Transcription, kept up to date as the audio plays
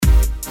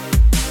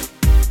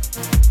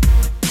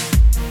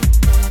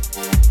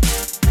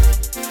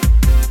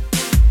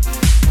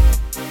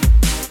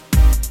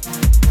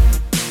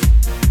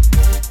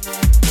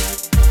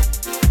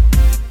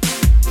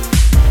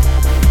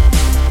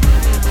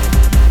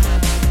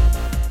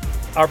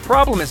Our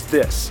problem is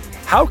this: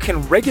 how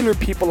can regular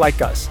people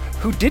like us,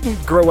 who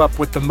didn't grow up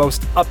with the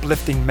most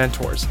uplifting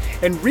mentors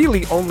and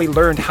really only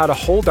learned how to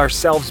hold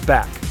ourselves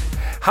back,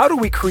 how do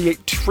we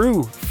create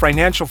true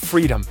financial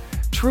freedom,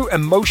 true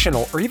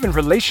emotional or even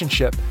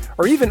relationship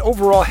or even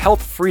overall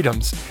health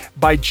freedoms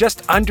by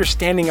just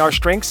understanding our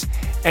strengths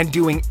and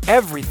doing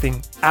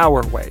everything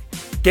our way,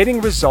 getting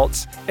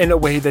results in a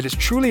way that is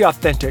truly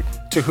authentic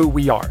to who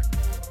we are?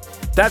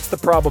 That's the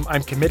problem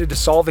I'm committed to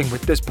solving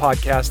with this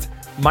podcast.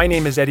 My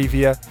name is Eddie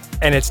Villa,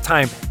 and it's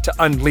time to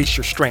unleash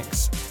your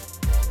strengths.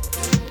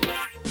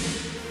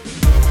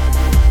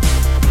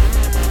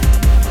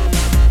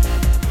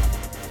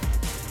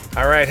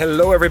 All right,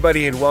 hello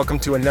everybody, and welcome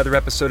to another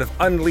episode of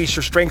Unleash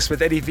Your Strengths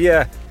with Eddie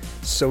Villa.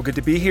 So good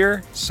to be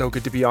here, so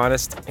good to be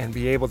honest, and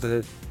be able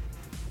to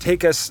take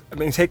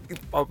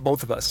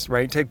both of us,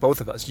 right? Take both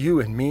of us,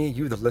 you and me,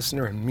 you the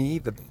listener, and me,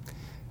 the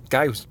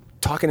guy who's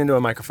talking into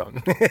a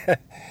microphone.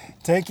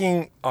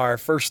 Taking our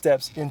first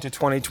steps into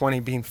 2020,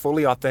 being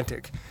fully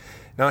authentic.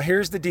 Now,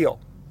 here's the deal.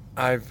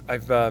 I've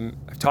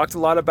talked a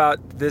lot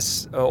about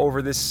this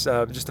over this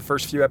just the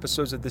first few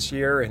episodes of this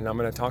year, and I'm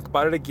going to talk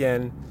about it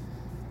again.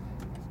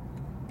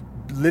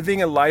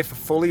 Living a life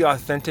fully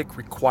authentic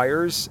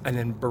requires an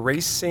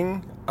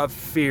embracing of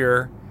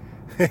fear.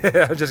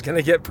 I'm just going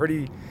to get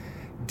pretty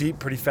deep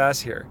pretty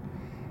fast here.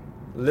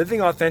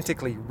 Living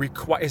authentically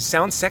it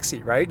sounds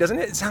sexy, right? Doesn't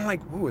it? It sound like,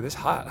 ooh, this is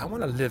hot. I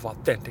want to live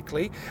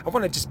authentically. I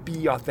want to just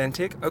be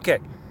authentic. Okay,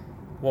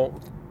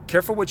 well,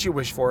 careful what you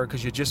wish for,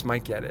 because you just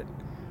might get it.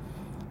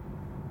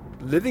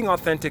 Living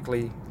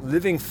authentically,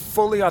 living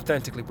fully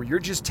authentically, where you're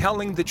just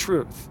telling the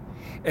truth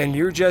and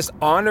you're just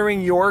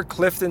honoring your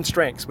Clifton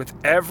strengths with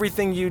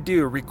everything you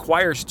do,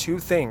 requires two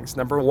things.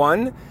 Number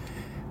one,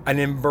 an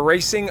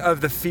embracing of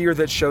the fear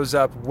that shows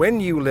up when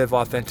you live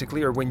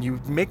authentically, or when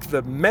you make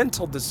the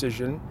mental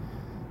decision,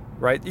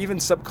 right, even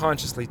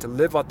subconsciously, to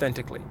live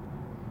authentically.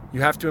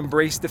 You have to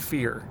embrace the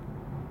fear.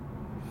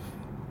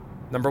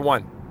 Number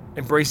one,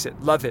 embrace it,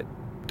 love it.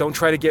 Don't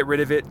try to get rid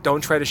of it.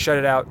 Don't try to shut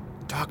it out.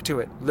 Talk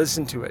to it,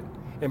 listen to it.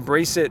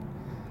 Embrace it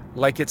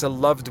like it's a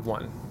loved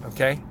one,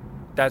 okay?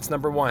 That's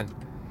number one.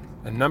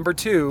 And number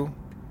two,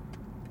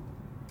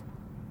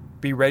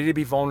 be ready to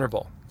be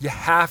vulnerable. You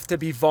have to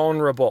be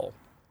vulnerable.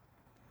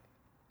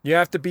 You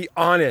have to be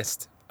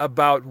honest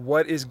about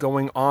what is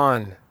going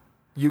on.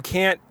 You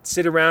can't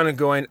sit around and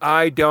going,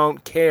 I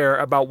don't care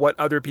about what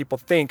other people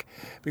think,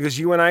 because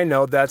you and I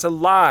know that's a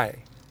lie.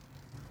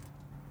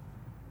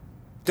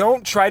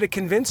 Don't try to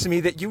convince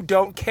me that you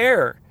don't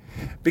care,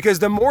 because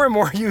the more and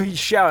more you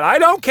shout, I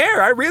don't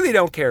care, I really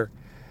don't care,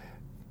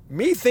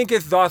 me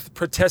thinketh doth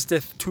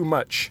protesteth too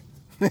much.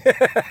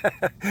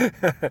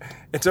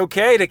 It's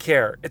okay to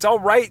care. It's all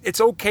right.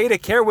 It's okay to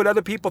care what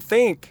other people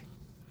think.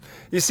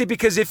 You see,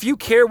 because if you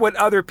care what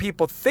other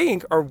people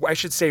think, or I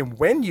should say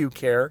when you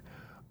care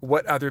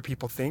what other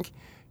people think,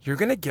 you're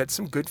going to get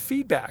some good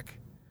feedback.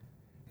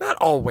 Not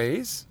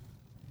always.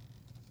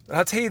 But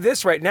I'll tell you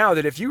this right now,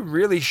 that if you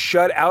really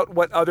shut out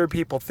what other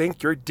people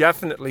think, you're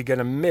definitely going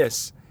to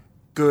miss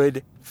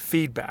good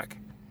feedback.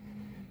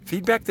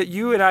 Feedback that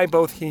you and I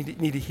both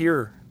need to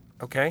hear,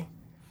 okay?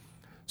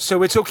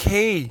 So it's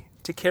okay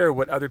to care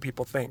what other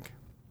people think.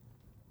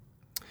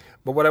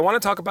 But what I want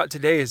to talk about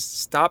today is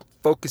stop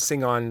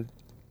focusing on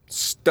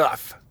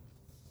stuff.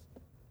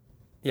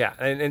 Yeah,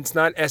 and it's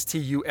not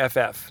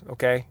S-T-U-F-F,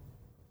 okay?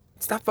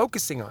 Stop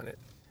focusing on it.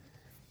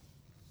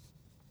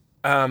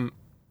 I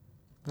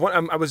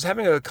was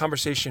having a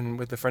conversation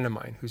with a friend of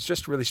mine who's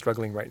just really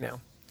struggling right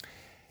now.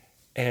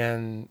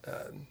 And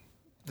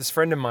this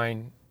friend of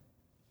mine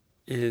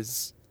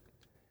is,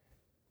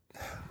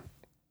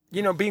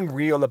 being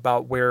real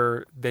about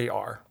where they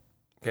are.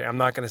 Okay, I'm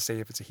not going to say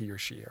if it's a he or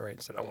she, all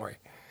right? So don't worry.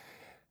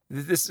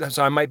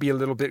 So I might be a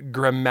little bit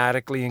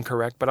grammatically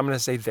incorrect, but I'm going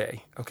to say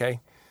they, okay?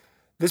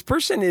 This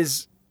person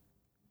is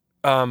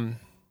in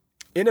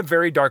a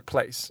very dark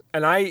place,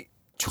 and I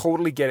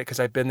totally get it because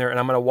I've been there, and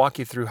I'm going to walk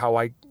you through how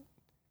I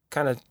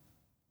kind of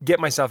get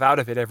myself out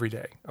of it every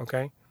day,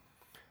 okay?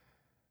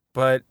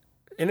 But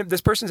this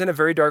person's in a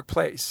very dark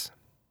place.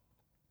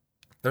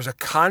 There's a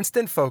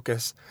constant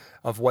focus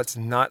of what's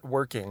not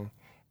working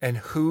and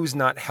who's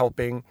not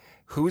helping,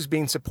 who's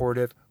being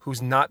supportive,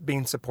 who's not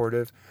being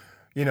supportive,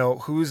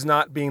 who's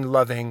not being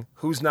loving,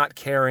 who's not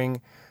caring.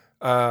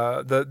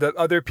 The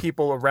other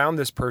people around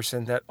this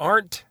person that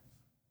aren't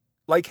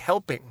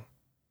helping.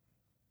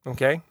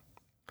 Okay?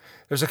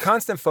 There's a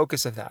constant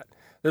focus of that.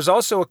 There's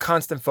also a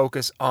constant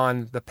focus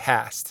on the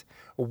past,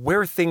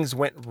 where things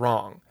went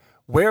wrong,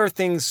 where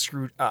things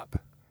screwed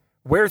up,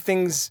 where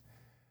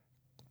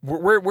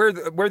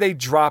they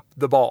dropped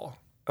the ball.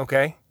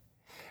 Okay?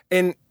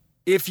 And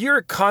if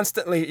you're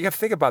constantly, you have to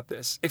think about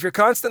this. If you're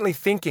constantly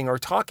thinking or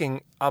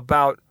talking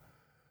about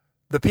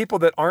the people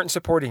that aren't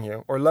supporting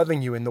you or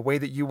loving you in the way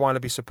that you want to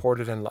be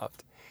supported and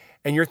loved,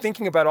 and you're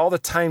thinking about all the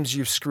times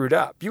you've screwed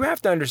up, you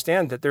have to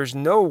understand that there's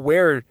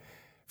nowhere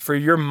for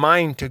your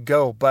mind to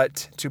go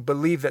but to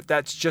believe that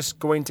that's just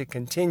going to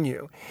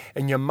continue,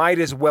 and you might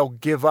as well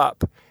give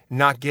up,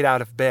 not get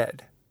out of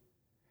bed.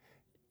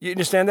 You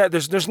understand that?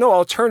 There's no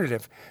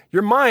alternative.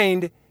 Your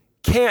mind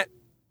can't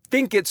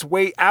think its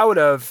way out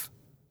of,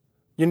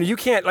 you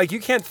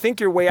can't think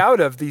your way out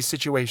of these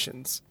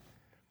situations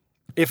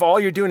if all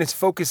you're doing is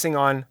focusing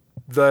on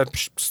the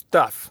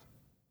stuff.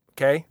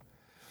 Okay?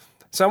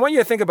 So I want you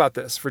to think about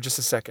this for just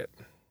a second.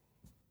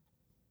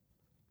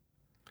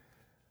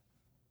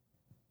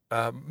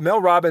 Mel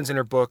Robbins in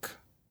her book,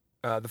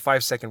 The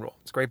 5-Second Rule.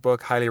 It's a great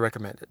book. Highly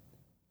recommend it.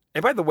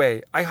 And by the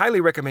way, I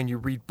highly recommend you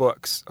read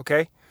books,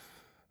 okay?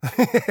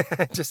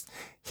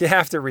 You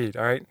have to read,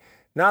 all right?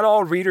 Not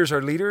all readers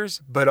are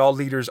leaders, but all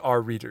leaders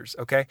are readers,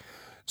 okay?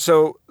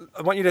 So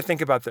I want you to think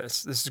about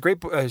this. This is a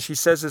great book. She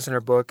says this in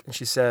her book, and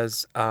she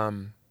says,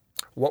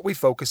 what we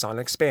focus on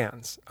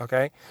expands,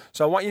 okay?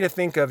 So I want you to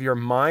think of your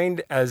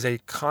mind as a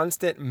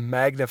constant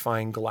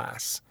magnifying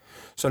glass.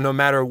 So no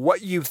matter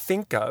what you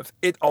think of,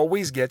 it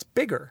always gets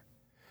bigger.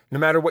 No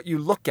matter what you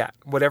look at,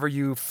 whatever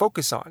you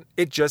focus on,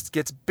 it just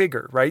gets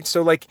bigger, right?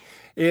 So like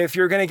if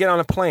you're going to get on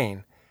a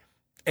plane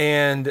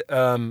and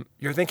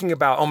you're thinking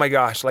about, oh my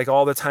gosh, like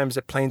all the times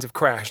that planes have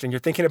crashed, and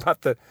you're thinking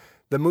about the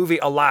movie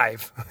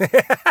Alive,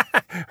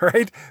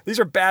 right? These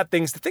are bad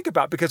things to think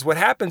about, because what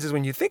happens is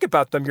when you think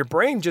about them, your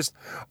brain just,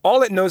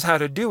 all it knows how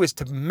to do is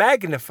to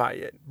magnify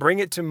it, bring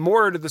it to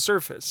more to the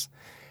surface.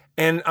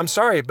 And I'm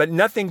sorry, but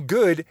nothing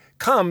good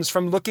comes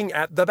from looking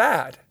at the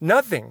bad.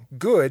 Nothing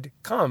good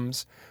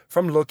comes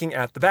from looking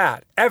at the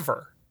bad,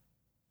 ever.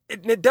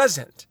 It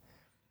doesn't.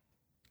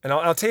 And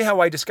I'll tell you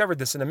how I discovered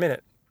this in a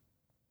minute,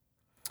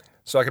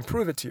 so I can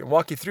prove it to you and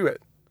walk you through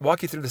it,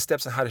 walk you through the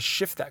steps on how to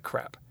shift that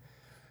crap.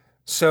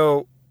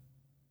 So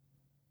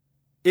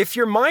if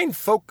your mind,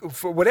 for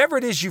whatever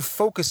it is you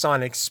focus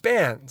on,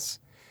 expands,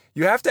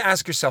 you have to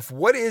ask yourself,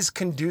 what is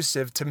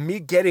conducive to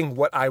me getting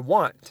what I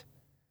want?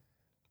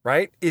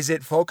 Right? Is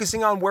it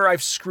focusing on where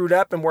I've screwed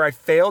up and where I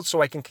failed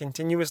so I can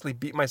continuously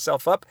beat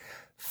myself up,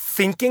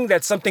 thinking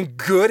that something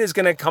good is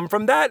going to come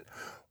from that?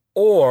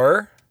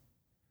 Or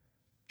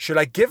should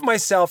I give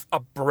myself a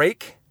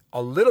break,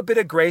 a little bit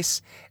of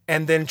grace,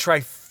 and then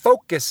try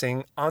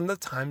focusing on the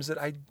times that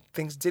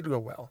things did go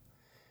well?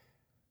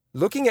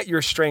 Looking at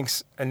your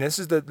strengths, and this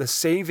is the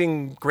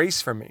saving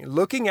grace for me,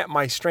 looking at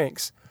my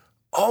strengths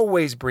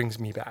always brings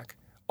me back,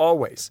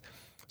 always.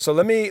 So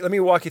let me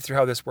walk you through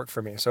how this worked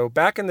for me. So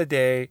back in the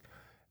day,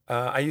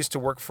 I used to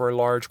work for a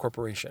large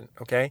corporation,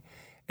 okay?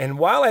 And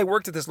while I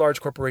worked at this large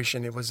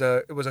corporation, it was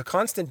a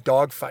constant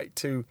dogfight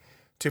to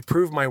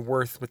prove my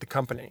worth with the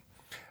company.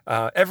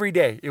 Every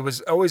day, it was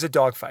always a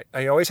dogfight.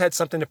 I always had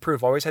something to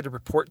prove. I always had to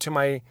report to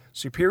my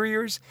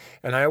superiors,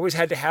 and I always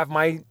had to have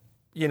my,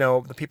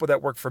 the people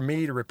that work for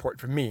me to report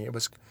for me. It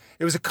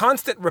was a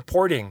constant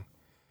reporting,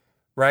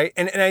 right?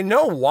 And I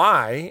know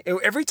why.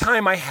 Every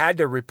time I had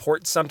to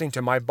report something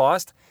to my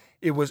boss,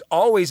 it was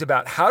always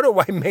about, how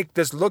do I make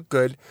this look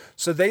good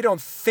so they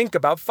don't think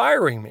about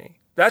firing me?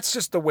 That's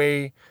just the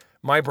way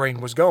my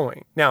brain was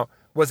going. Now,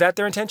 was that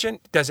their intention?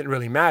 Doesn't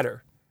really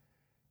matter.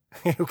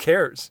 Who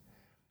cares?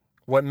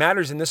 What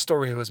matters in this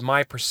story was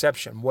my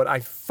perception, what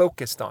I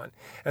focused on.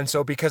 And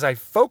so because I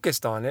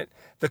focused on it,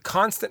 the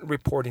constant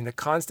reporting, the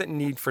constant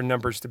need for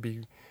numbers to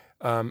be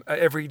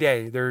every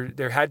day.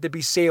 There had to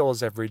be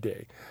sales every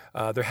day.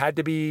 There had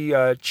to be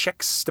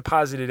checks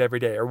deposited every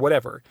day or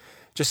whatever.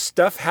 Just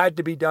stuff had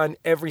to be done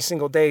every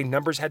single day.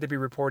 Numbers had to be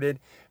reported.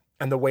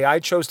 And the way I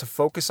chose to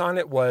focus on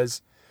it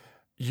was,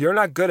 you're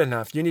not good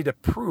enough. You need to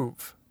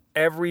prove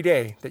every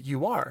day that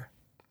you are.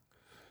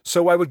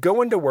 So I would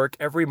go into work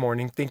every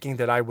morning thinking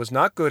that I was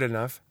not good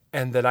enough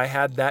and that I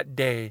had that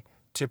day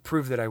to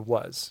prove that I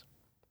was.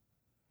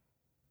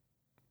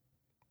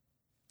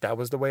 That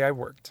was the way I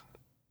worked.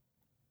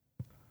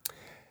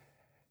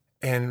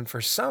 And for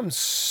some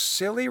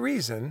silly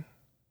reason,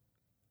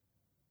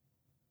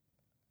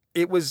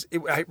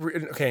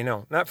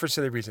 not for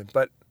silly reason,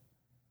 but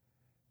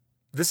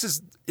this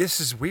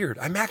is weird.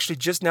 I'm actually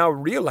just now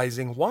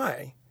realizing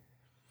why.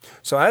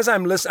 So as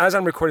I'm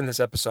recording this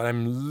episode,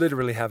 I'm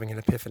literally having an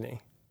epiphany.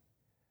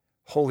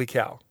 Holy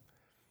cow.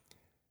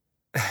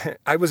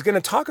 I was going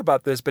to talk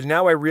about this, but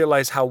now I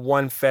realize how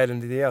one fed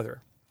into the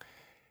other.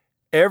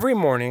 Every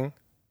morning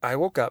I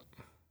woke up,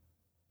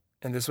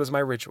 and this was my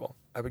ritual.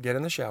 I would get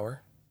in the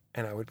shower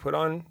and I would put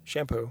on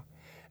shampoo,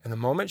 and the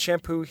moment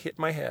shampoo hit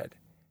my head,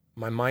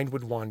 my mind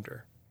would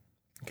wander.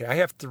 Okay, I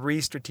have 3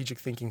 strategic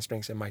thinking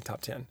strengths in my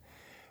top 10,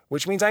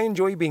 which means I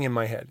enjoy being in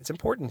my head. It's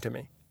important to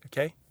me,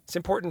 okay? It's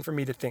important for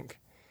me to think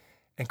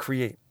and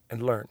create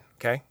and learn,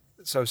 okay?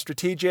 So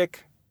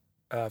strategic,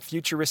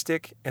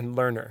 futuristic, and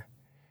learner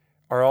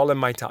are all in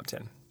my top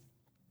 10.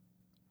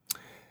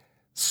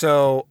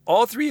 So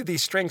all 3 of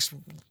these strengths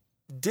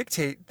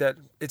dictate that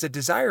it's a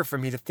desire for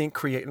me to think,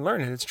 create, and learn.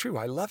 And it's true.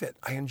 I love it.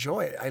 I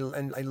enjoy it. I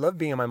love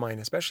being in my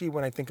mind, especially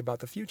when I think about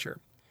the future.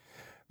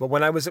 But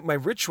my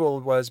ritual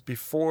was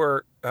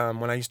before,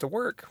 when I used to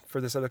work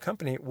for this other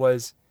company,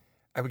 was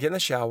I would get in the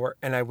shower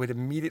and I would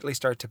immediately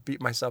start to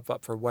beat myself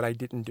up for what I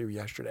didn't do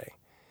yesterday.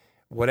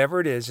 Whatever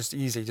it is, just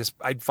easy.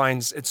 I'd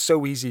find it's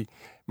so easy.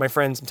 My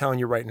friends, I'm telling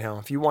you right now,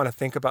 if you want to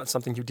think about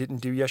something you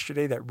didn't do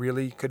yesterday that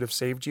really could have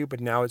saved you,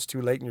 but now it's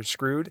too late and you're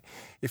screwed.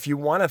 If you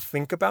want to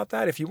think about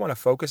that, if you want to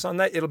focus on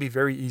that, it'll be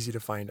very easy to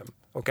find them.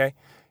 Okay.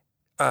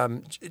 I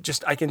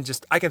can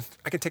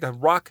take a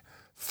rock,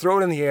 throw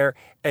it in the air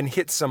and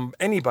hit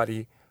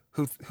anybody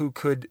who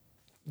could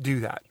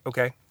do that.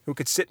 Okay. Who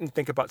could sit and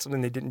think about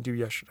something they didn't do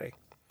yesterday.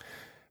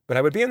 But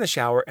I would be in the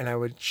shower and I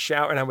would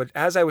shower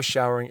as I was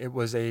showering, it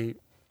was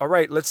all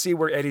right, let's see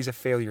where Eddie's a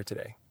failure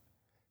today.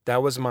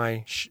 That was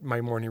my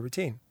morning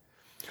routine.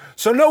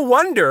 So no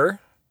wonder,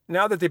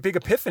 now that the big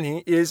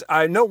epiphany is,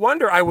 no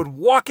wonder I would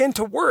walk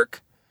into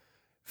work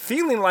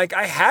feeling like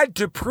I had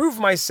to prove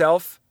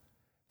myself,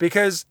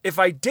 because if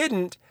I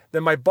didn't,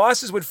 then my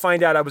bosses would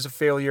find out I was a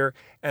failure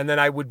and then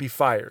I would be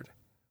fired.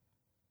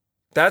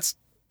 That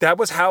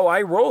was how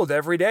I rolled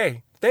every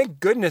day. Thank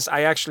goodness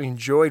I actually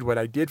enjoyed what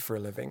I did for a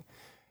living.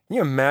 Can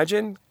you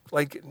imagine,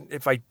 like,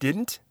 if I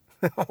didn't?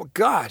 Oh,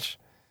 gosh.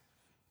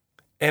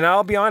 And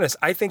I'll be honest,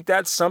 I think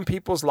that's some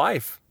people's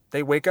life.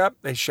 They wake up,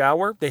 they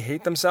shower, they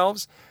hate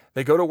themselves.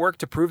 They go to work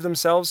to prove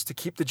themselves, to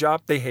keep the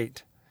job they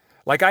hate.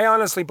 Like, I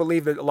honestly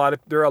believe that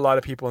there are a lot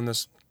of people in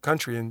this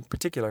country in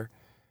particular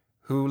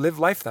who live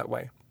life that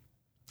way.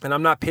 And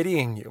I'm not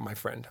pitying you, my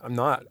friend. I'm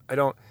not. I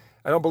don't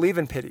believe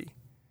in pity.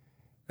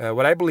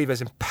 What I believe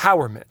is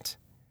empowerment.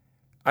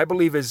 I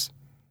believe is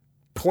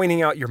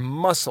pointing out your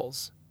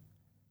muscles,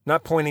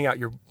 not pointing out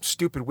your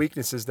stupid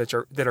weaknesses that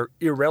are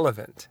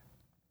irrelevant.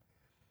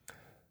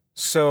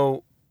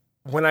 So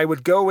when I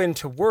would go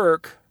into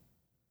work,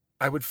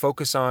 I would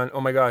focus on, oh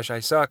my gosh,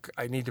 I suck.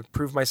 I need to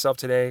prove myself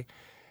today.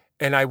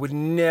 And I would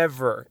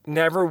never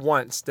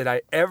once did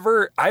I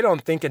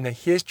don't think in the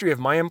history of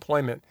my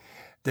employment,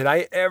 did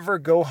I ever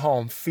go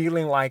home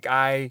feeling like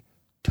I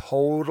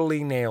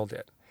totally nailed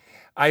it.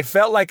 I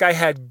felt like I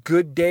had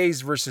good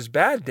days versus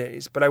bad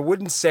days, but I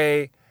wouldn't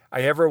say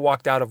I ever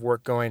walked out of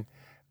work going,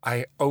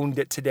 I owned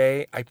it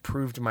today. I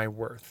proved my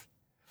worth.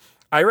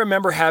 I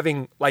remember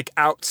having like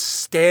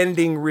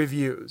outstanding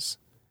reviews.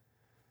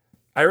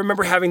 I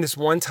remember having this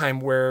one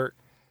time where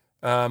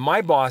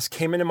my boss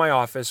came into my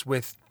office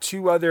with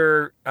two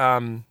other,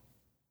 what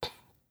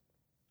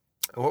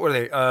were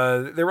they?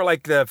 They were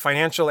like the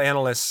financial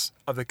analysts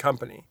of the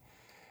company.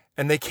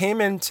 And they came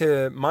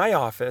into my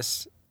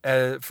office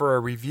for a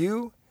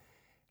review.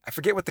 I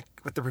forget what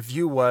the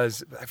review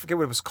was. I forget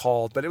what it was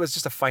called, but it was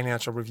just a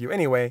financial review.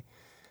 Anyway,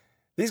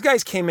 these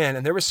guys came in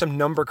and there were some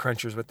number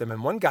crunchers with them.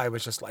 And one guy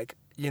was just like,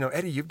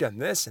 Eddie, you've done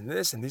this and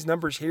this and these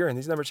numbers here and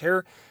these numbers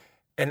here.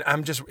 And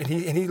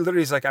he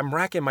literally is like, I'm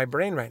racking my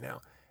brain right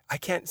now. I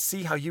can't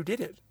see how you did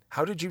it.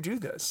 How did you do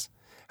this?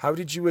 How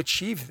did you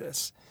achieve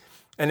this?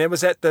 And it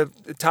was at the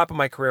top of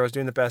my career. I was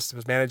doing the best. I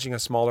was managing a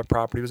smaller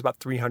property. It was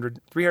about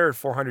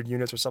 400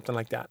 units or something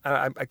like that.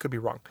 I could be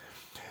wrong.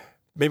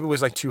 Maybe it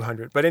was like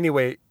 200. But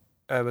anyway,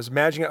 I was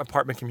managing an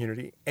apartment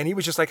community. And he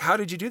was just like, how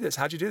did you do this?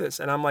 How'd you do this?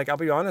 And I'm like, I'll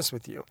be honest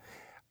with you.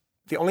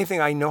 The only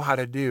thing I know how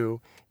to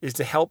do is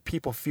to help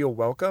people feel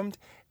welcomed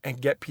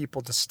and get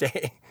people to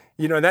stay.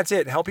 And that's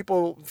it. Help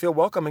people feel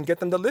welcome and get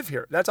them to live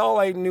here. That's all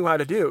I knew how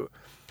to do.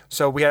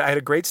 So I had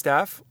a great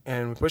staff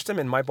and we pushed them.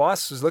 And my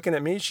boss was looking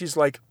at me. She's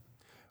like,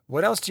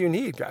 what else do you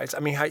need, guys? I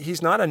mean,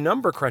 he's not a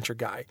number cruncher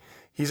guy.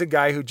 He's a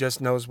guy who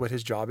just knows what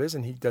his job is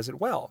and he does it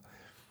well.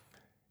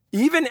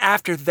 Even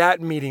after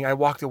that meeting, I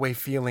walked away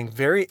feeling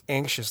very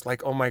anxious.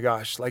 Like, oh my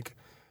gosh, like,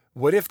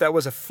 what if that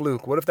was a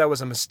fluke? What if that was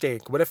a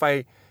mistake? What if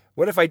I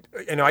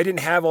didn't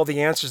have all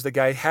the answers the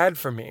guy had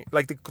for me?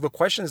 Like the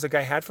questions the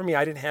guy had for me,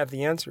 I didn't have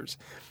the answers.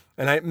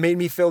 And it made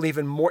me feel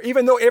even more,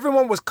 even though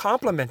everyone was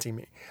complimenting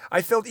me,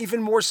 I felt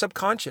even more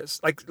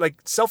subconscious,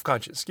 like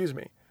self-conscious, excuse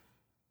me.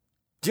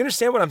 Do you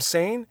understand what I'm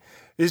saying?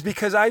 Is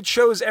because I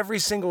chose every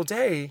single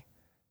day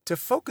to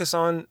focus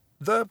on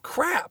the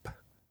crap.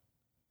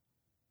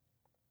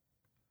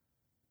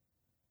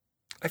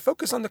 I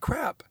focus on the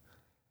crap.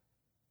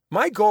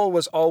 My goal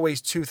was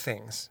always two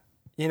things,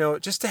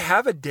 just to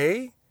have a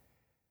day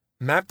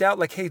mapped out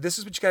like, hey, this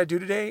is what you got to do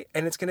today.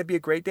 And it's going to be a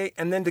great day.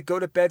 And then to go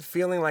to bed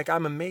feeling like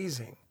I'm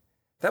amazing.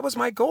 That was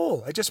my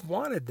goal. I just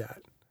wanted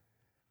that.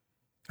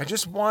 I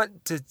just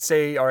want to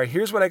say, all right,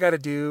 here's what I got to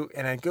do.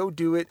 And I go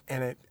do it.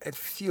 And it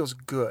feels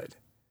good.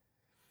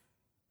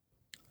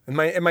 And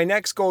my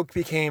next goal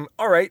became,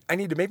 all right,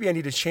 maybe I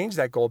need to change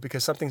that goal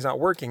because something's not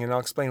working. And I'll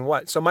explain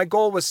what. So my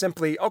goal was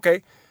simply,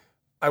 okay,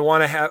 I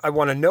want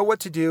to know what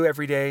to do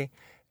every day.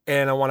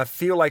 And I want to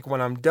feel like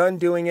when I'm done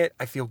doing it,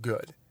 I feel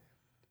good.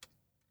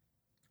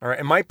 All right.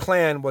 And my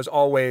plan was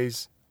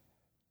always,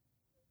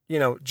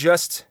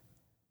 just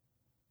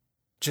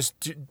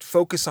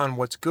focus on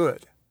what's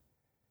good.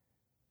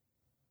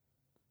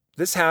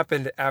 This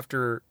happened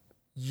after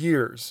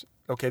years.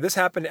 Okay. This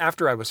happened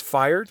after I was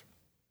fired.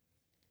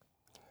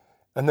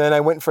 And then I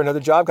went for another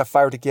job, got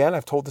fired again.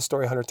 I've told the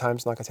story 100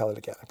 times. I'm not going to tell it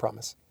again. I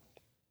promise.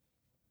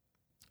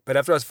 But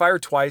after I was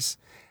fired twice,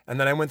 and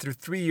then I went through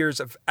 3 years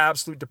of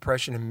absolute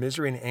depression and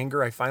misery and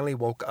anger, I finally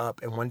woke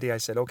up. And one day I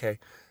said, okay,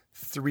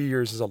 3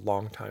 years is a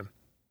long time.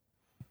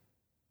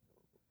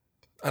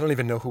 I don't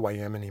even know who I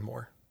am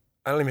anymore.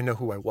 I don't even know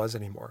who I was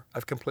anymore.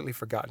 I've completely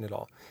forgotten it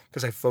all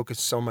because I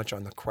focused so much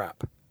on the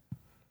crap.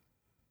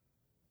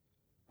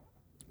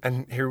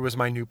 And here was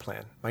my new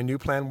plan. My new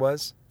plan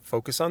was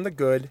focus on the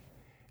good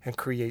and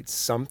create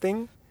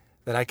something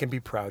that I can be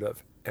proud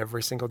of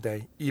every single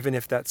day, even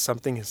if that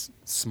something is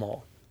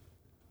small,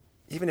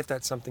 even if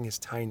that something is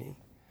tiny.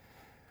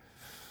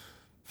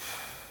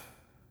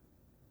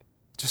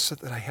 Just so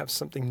that I have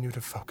something new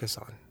to focus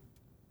on.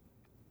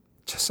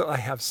 Just so I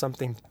have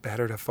something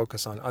better to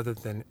focus on other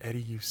than,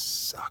 Eddie, you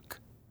suck.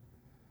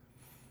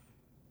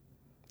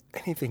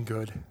 Anything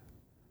good.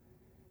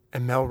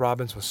 And Mel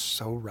Robbins was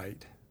so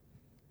right.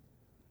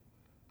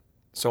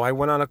 So I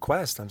went on a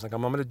quest. I was like,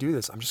 I'm going to do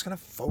this. I'm just going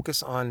to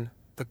focus on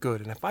the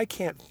good. And if I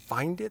can't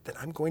find it, then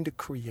I'm going to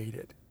create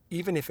it.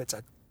 Even if it's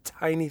a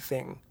tiny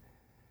thing.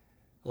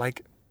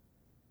 Like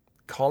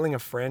calling a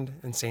friend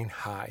and saying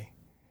hi.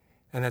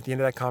 And at the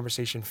end of that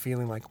conversation,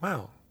 feeling like,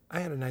 wow,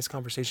 I had a nice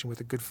conversation with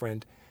a good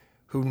friend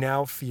who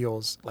now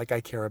feels like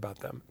I care about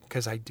them,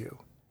 because I do.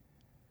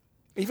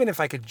 Even if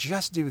I could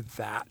just do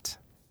that,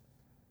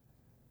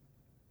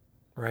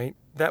 right?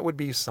 That would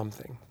be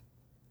something.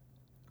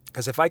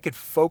 Because if I could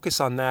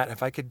focus on that,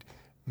 if I could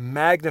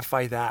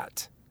magnify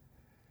that,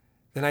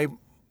 then I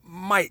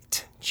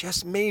might,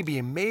 just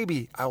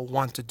maybe I'll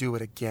want to do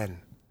it again.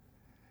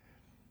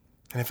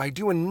 And if I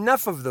do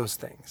enough of those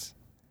things,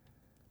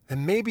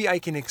 then maybe I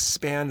can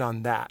expand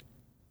on that.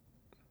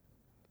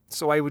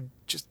 So I would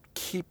just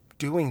keep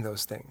doing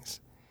those things.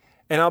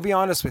 And I'll be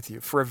honest with you,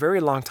 for a very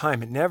long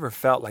time, it never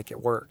felt like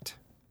it worked.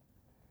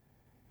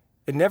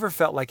 It never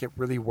felt like it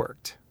really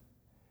worked.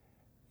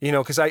 You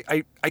know, because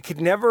I could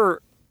never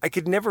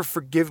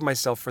forgive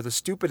myself for the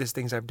stupidest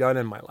things I've done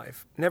in my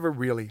life. Never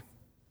really.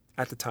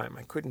 At the time,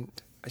 I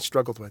couldn't. I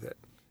struggled with it.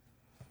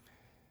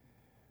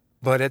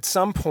 But at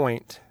some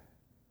point,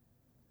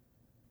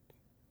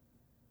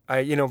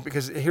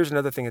 because here's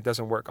another thing that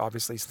doesn't work,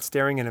 obviously,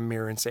 staring in a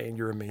mirror and saying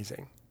you're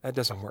amazing. That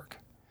doesn't work.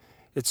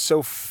 It's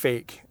so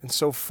fake and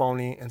so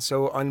phony and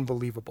so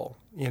unbelievable,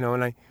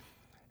 and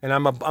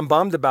I'm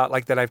bummed about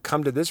like that I've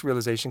come to this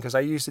realization, because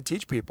I used to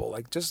teach people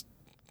like, just,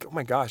 oh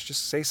my gosh,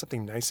 just say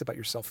something nice about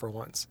yourself for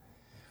once.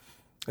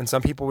 And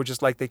some people were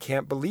just like, they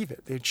can't believe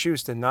it. They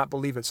choose to not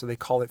believe it, so they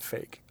call it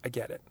fake. I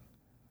get it.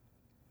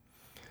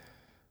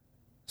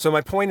 So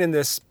my point in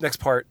this next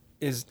part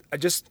is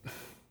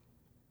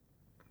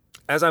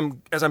as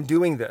I'm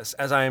doing this,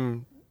 as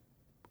I'm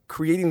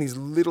creating these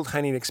little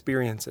tiny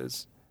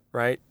experiences,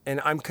 right? And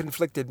I'm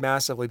conflicted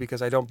massively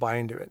because I don't buy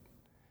into it.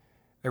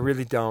 I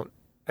really don't.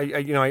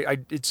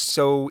 It's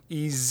so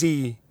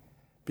easy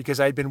because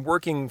I'd been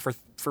working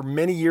for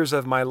many years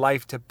of my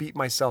life to beat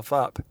myself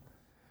up.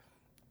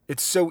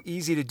 It's so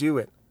easy to do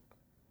it.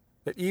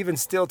 That even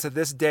still to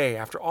this day,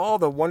 after all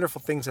the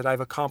wonderful things that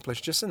I've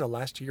accomplished just in the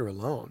last year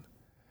alone,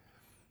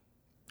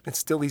 it's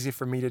still easy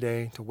for me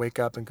today to wake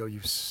up and go,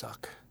 you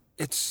suck.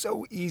 It's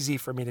so easy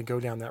for me to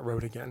go down that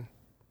road again.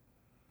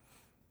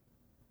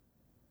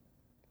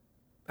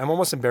 I'm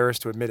almost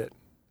embarrassed to admit it.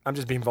 I'm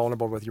just being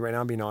vulnerable with you right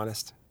now. I'm being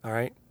honest. All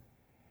right.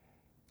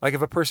 Like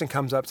if a person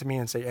comes up to me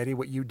and say, Eddie,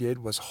 what you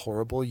did was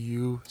horrible.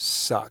 You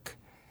suck.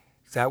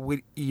 That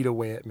would eat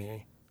away at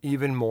me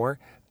even more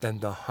than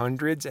the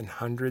hundreds and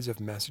hundreds of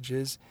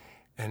messages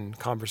and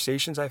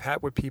conversations I've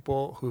had with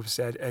people who've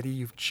said, Eddie,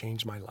 you've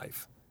changed my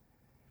life.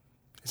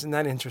 Isn't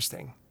that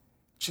interesting?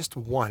 Just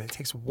one. It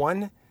takes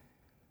one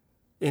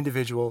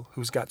individual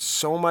who's got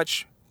so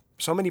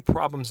many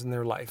problems in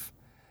their life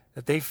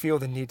that they feel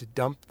the need to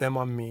dump them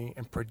on me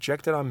and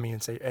project it on me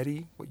and say,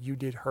 Eddie, what you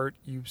did hurt,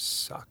 you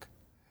suck.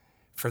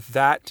 For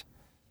that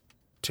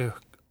to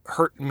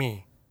hurt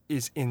me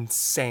is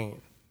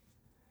insane.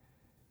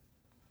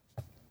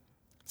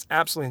 It's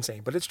absolutely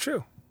insane, but it's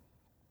true.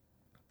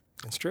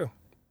 It's true.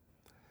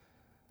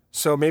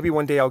 So maybe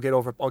one day I'll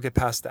get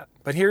past that.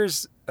 But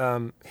here's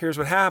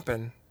what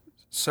happened.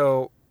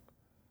 So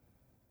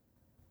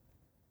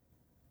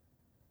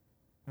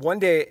one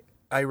day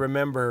I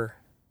remember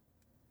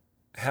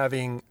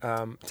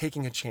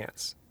taking a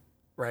chance,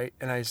 right?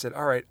 And I said,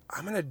 all right,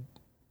 I'm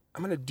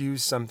gonna do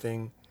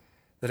something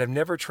that I've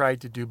never tried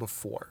to do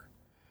before,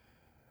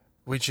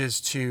 which is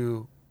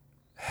to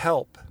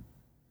help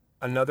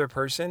another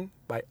person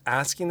by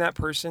asking that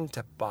person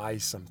to buy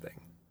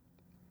something.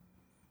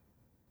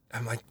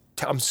 I'm like,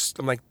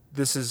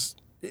 this is,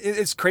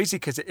 it's crazy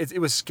because it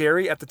was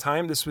scary at the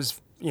time. This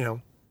was,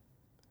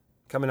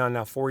 coming on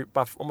now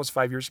almost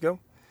 5 years ago.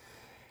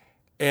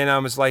 And I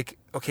was like,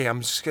 okay, I'm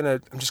just gonna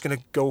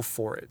go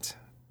for it.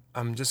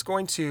 I'm just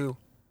going to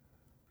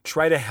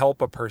try to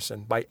help a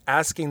person by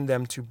asking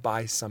them to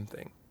buy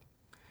something.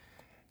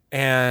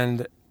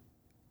 And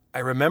I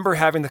remember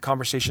having the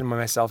conversation with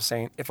myself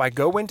saying, if I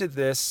go into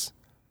this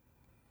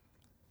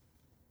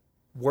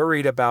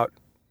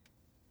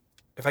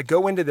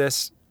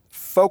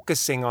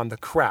focusing on the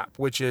crap,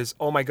 which is,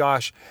 oh my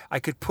gosh, I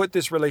could put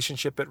this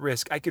relationship at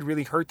risk. I could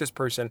really hurt this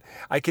person.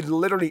 I could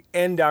literally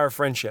end our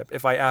friendship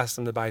if I asked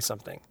them to buy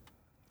something.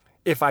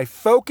 If I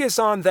focus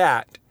on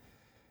that,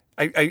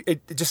 I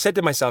just said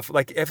to myself,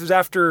 like, if it was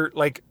after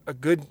like a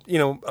good,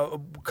 a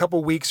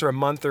couple weeks or a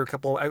month or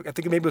I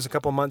think maybe it was a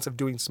couple months of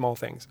doing small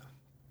things.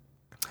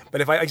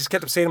 But I just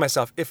kept saying to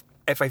myself, if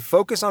I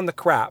focus on the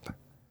crap,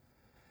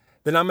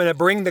 then I'm going to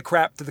bring the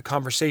crap to the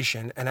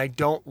conversation. And I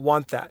don't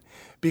want that,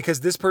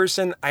 because this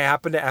person I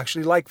happen to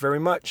actually like very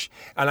much,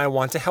 and I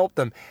want to help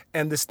them.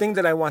 And this thing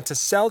that I want to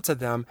sell to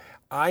them,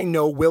 I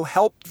know will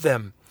help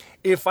them.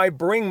 If I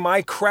bring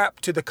my crap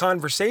to the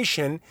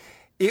conversation,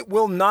 it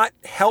will not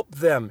help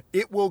them.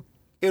 It'll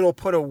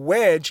put a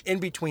wedge in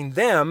between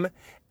them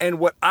and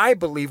what I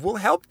believe will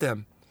help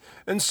them.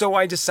 And so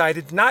I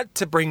decided not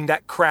to bring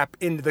that crap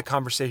into the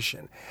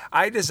conversation.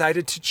 I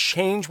decided to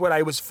change what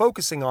I was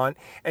focusing on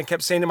and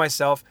kept saying to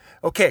myself,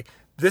 okay,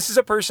 this is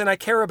a person I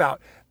care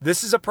about.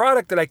 This is a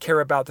product that I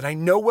care about that I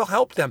know will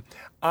help them.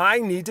 I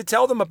need to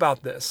tell them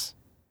about this.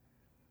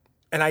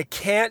 And I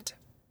can't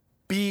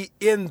be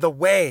in the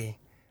way.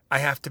 I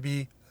have to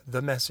be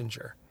the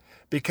messenger,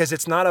 because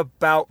it's not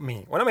about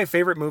me. One of my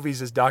favorite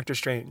movies is Doctor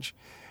Strange,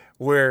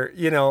 where,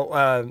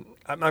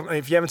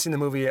 if you haven't seen the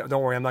movie,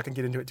 don't worry, I'm not going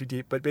to get into it too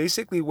deep, but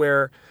basically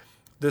where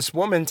this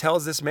woman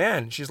tells this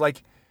man, she's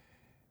like,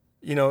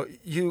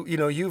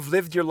 you've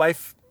lived your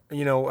life,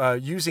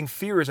 using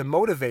fear as a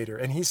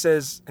motivator. And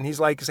he's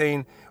like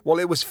saying, well,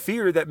 it was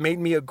fear that made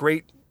me a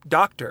great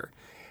doctor.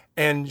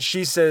 And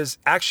she says,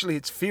 actually,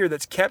 it's fear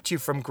that's kept you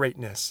from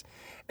greatness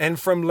and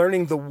from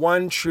learning the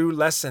one true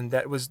lesson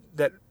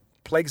that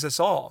plagues us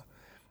all.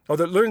 Or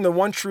learn the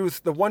one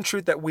truth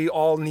that we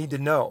all need to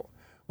know,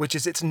 which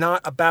is it's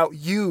not about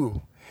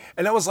you.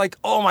 And I was like,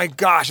 oh my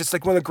gosh, it's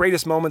like one of the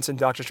greatest moments in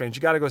Doctor Strange.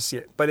 You got to go see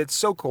it, but it's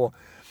so cool.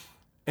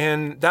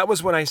 And that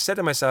was when I said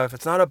to myself,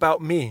 it's not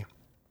about me.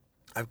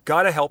 I've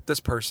got to help this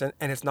person,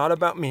 and it's not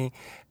about me.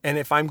 And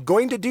if I'm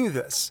going to do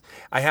this,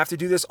 I have to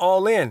do this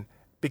all in,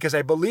 because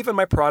I believe in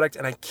my product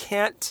and I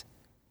can't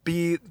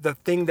be the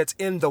thing that's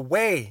in the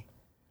way.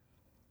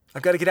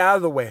 I've got to get out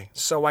of the way.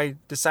 So I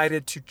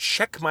decided to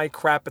check my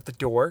crap at the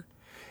door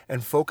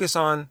and focus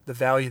on the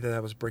value that I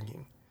was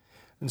bringing.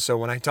 And so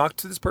when I talked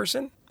to this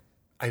person,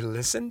 I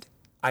listened.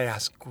 I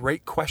asked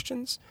great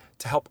questions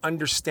to help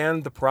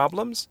understand the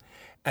problems.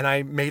 And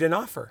I made an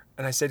offer.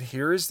 And I said,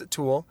 here is the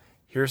tool.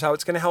 Here's how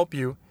it's going to help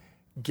you.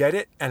 Get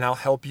it, and I'll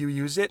help you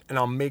use it. And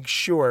I'll make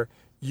sure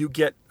you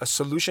get a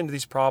solution to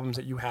these problems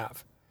that you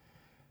have.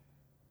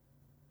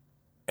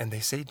 And they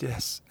said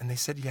yes. And they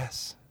said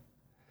yes.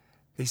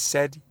 They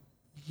said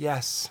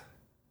yes.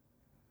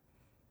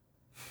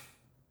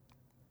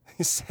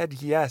 He said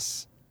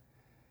yes.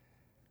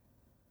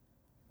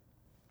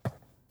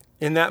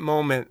 In that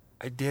moment,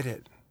 I did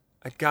it.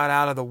 I got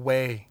out of the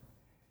way.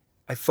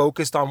 I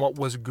focused on what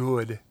was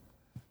good.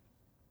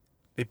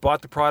 They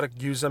bought the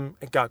product, used them,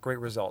 and got great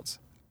results.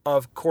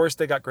 Of course,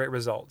 they got great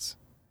results.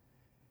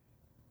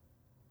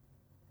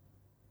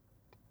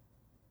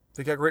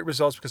 They got great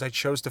results because I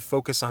chose to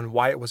focus on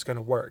why it was going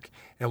to work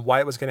and why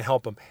it was going to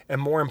help them. And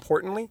more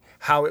importantly,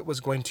 how it was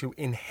going to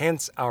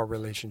enhance our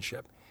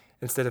relationship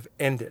instead of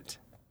end it.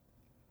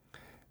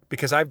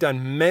 Because I've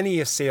done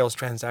many sales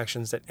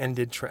transactions that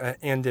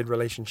ended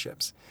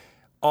relationships.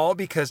 All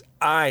because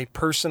I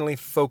personally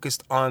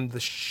focused on the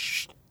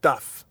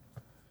stuff.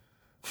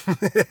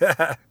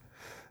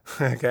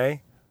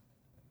 Okay?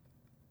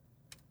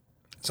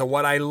 So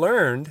what I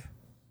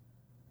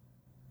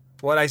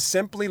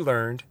simply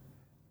learned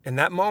in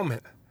that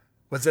moment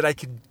was that I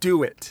could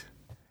do it.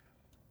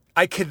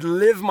 I could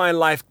live my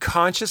life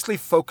consciously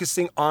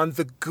focusing on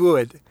the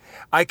good.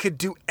 I could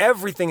do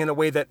everything in a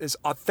way that is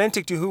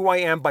authentic to who I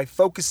am by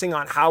focusing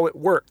on how it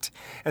worked.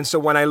 And so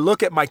when I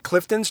look at my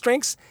Clifton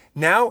strengths,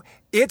 now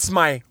it's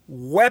my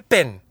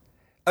weapon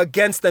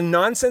against the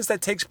nonsense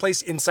that takes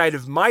place inside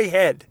of my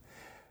head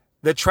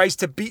that tries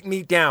to beat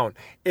me down.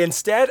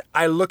 Instead,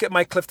 I look at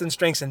my Clifton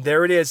strengths, and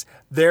there it is.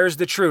 There's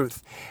the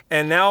truth.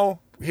 And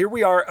now here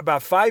we are,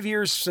 about 5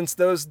 years since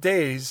those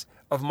days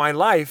of my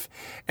life,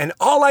 and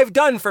all I've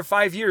done for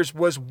 5 years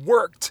was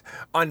worked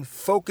on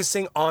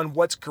focusing on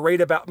what's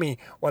great about me.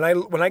 When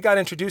I got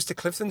introduced to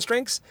Clifton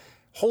strengths,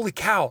 holy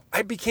cow,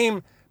 I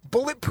became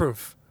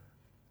bulletproof.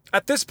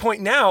 At this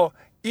point now,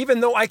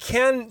 even though I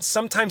can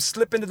sometimes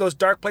slip into those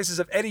dark places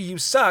of Eddie, you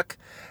suck,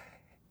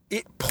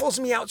 it pulls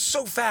me out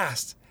so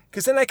fast.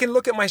 Because then I can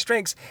look at my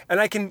strengths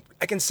and I can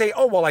say,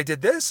 oh, well, I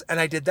did this and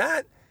I did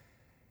that.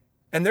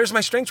 And there's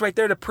my strengths right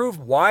there to prove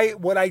why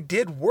what I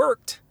did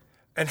worked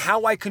and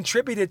how I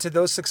contributed to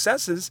those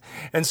successes.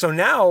 And so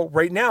now,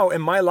 right now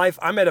in my life,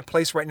 I'm at a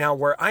place right now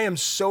where I am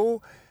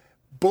so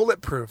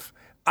bulletproof.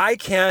 I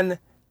can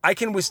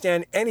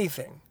withstand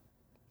anything.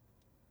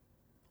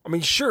 I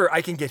mean, sure,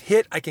 I can get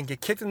hit, I can get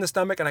kicked in the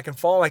stomach, and I can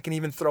fall, I can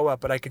even throw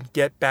up, but I can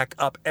get back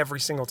up every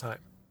single time.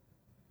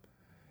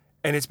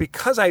 And it's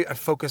because I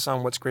focus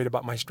on what's great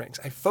about my strengths.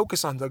 I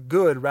focus on the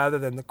good rather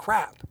than the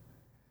crap.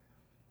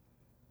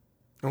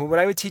 And what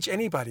I would teach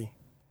anybody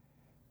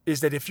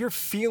is that if you're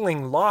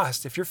feeling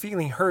lost, if you're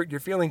feeling hurt,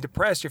 you're feeling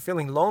depressed, you're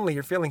feeling lonely,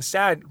 you're feeling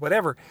sad,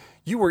 whatever,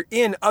 you were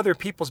in other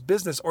people's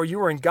business or you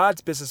were in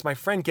God's business, my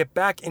friend, get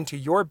back into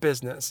your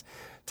business.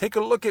 Take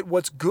a look at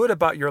what's good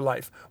about your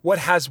life, what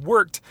has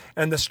worked,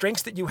 and the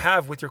strengths that you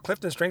have with your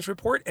Clifton Strengths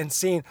Report, and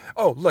seeing,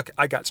 oh, look,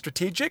 I got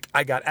strategic,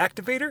 I got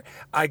activator,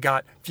 I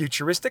got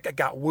futuristic, I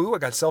got woo, I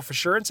got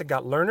self-assurance, I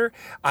got learner,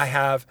 I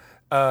have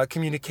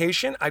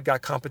communication, I've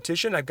got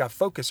competition, I've got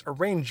focus,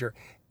 arranger.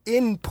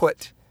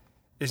 Input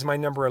is my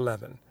number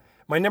 11.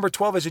 My number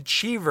 12 is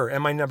achiever,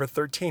 and my number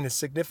 13 is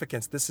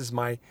significance. This is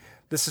my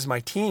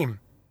team.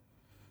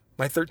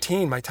 My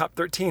 13, my top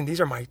 13, this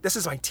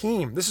is my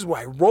team. This is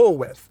what I roll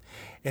with.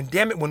 And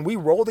damn it, when we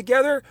roll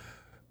together,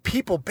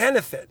 people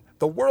benefit.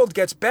 The world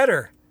gets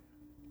better.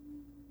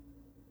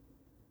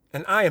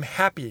 And I am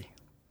happy.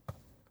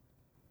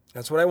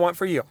 That's what I want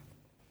for you.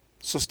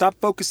 So stop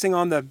focusing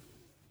on the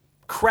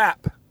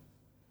crap.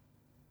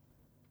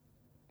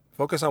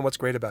 Focus on what's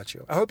great about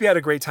you. I hope you had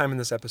a great time in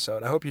this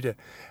episode. I hope you did.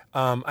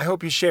 I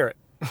hope you share it.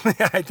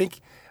 I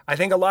think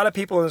a lot of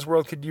people in this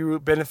world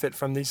could benefit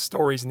from these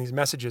stories and these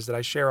messages that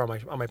I share on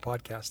my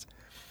podcast.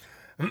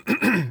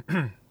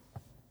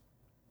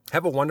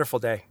 Have a wonderful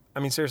day.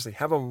 I mean, seriously,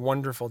 have a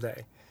wonderful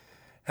day.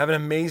 Have an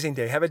amazing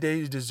day. Have a day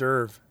you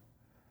deserve.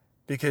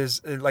 Because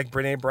like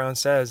Brené Brown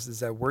says, is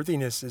that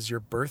worthiness is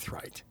your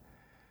birthright.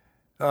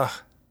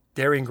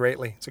 Daring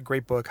Greatly. It's a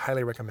great book.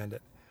 Highly recommend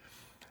it.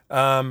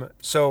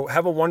 So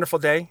have a wonderful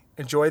day.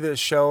 Enjoy the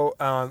show.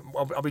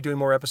 I'll be doing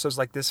more episodes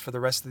like this for the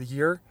rest of the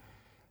year.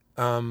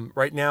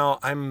 Right now,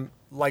 I'm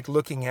like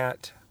looking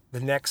at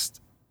this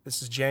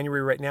is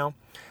January right now.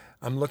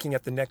 I'm looking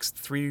at the next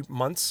 3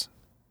 months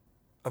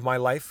of my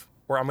life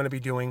where I'm going to be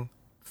doing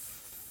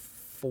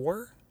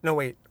 5.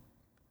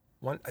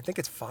 I think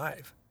it's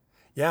 5.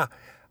 Yeah.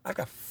 I've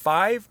got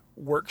 5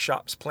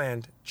 workshops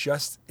planned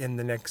just in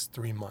the next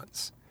 3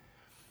 months.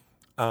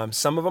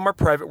 Some of them are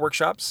private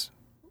workshops,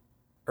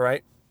 all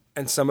right?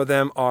 And some of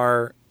them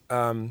are,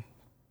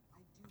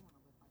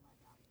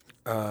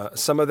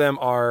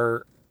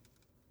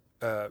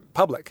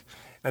 public.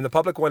 And the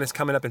public one is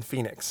coming up in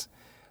Phoenix,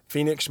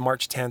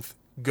 March 10th.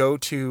 Go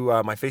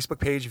to my Facebook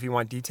page if you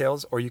want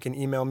details, or you can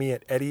email me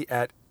at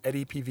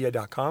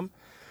eddie@eddiepvia.com.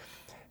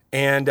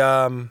 And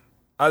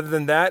other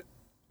than that,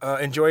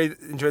 enjoy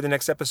the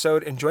next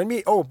episode and join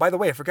me. Oh, by the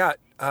way, I forgot.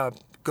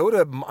 Go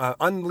to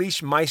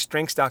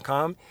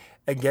unleashmystrengths.com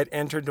and get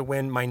entered to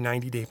win my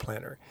 90-day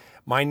planner.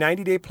 My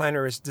 90-day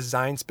planner is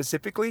designed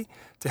specifically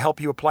to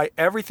help you apply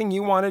everything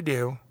you want to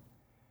do,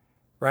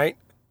 right?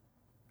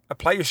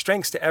 Apply your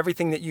strengths to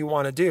everything that you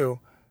want to do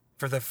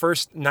for the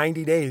first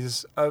 90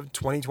 days of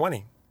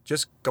 2020.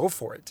 Just go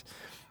for it.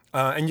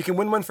 And you can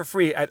win one for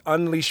free at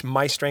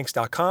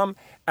unleashmystrengths.com.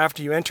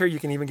 After you enter, you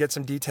can even get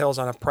some details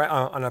on a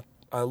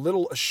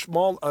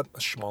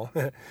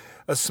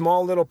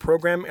small little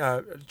program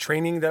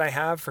training that I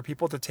have for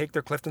people to take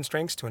their Clifton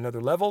Strengths to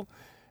another level.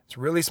 It's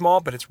really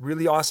small, but it's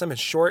really awesome.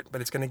 It's short, but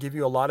it's going to give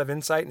you a lot of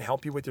insight and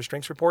help you with your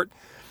strengths report.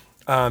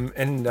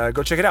 And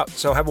go check it out.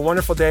 So have a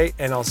wonderful day,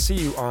 and I'll see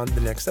you on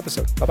the next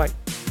episode. Bye-bye.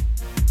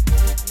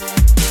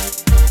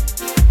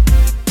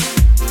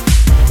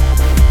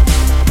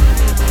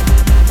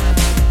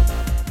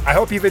 I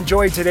hope you've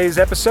enjoyed today's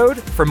episode.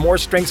 For more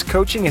strengths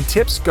coaching and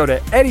tips, go to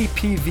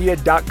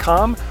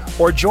eddiepvia.com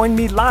or join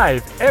me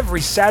live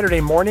every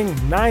Saturday morning,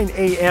 9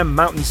 a.m.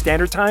 Mountain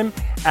Standard Time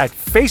at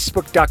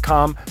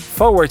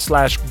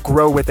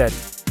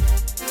facebook.com/growwithEddie.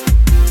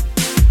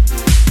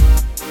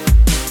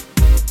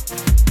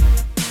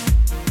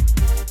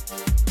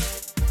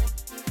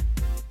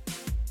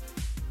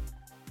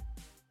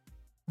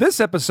 This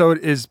episode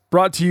is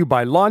brought to you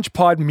by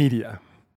LaunchPod Media.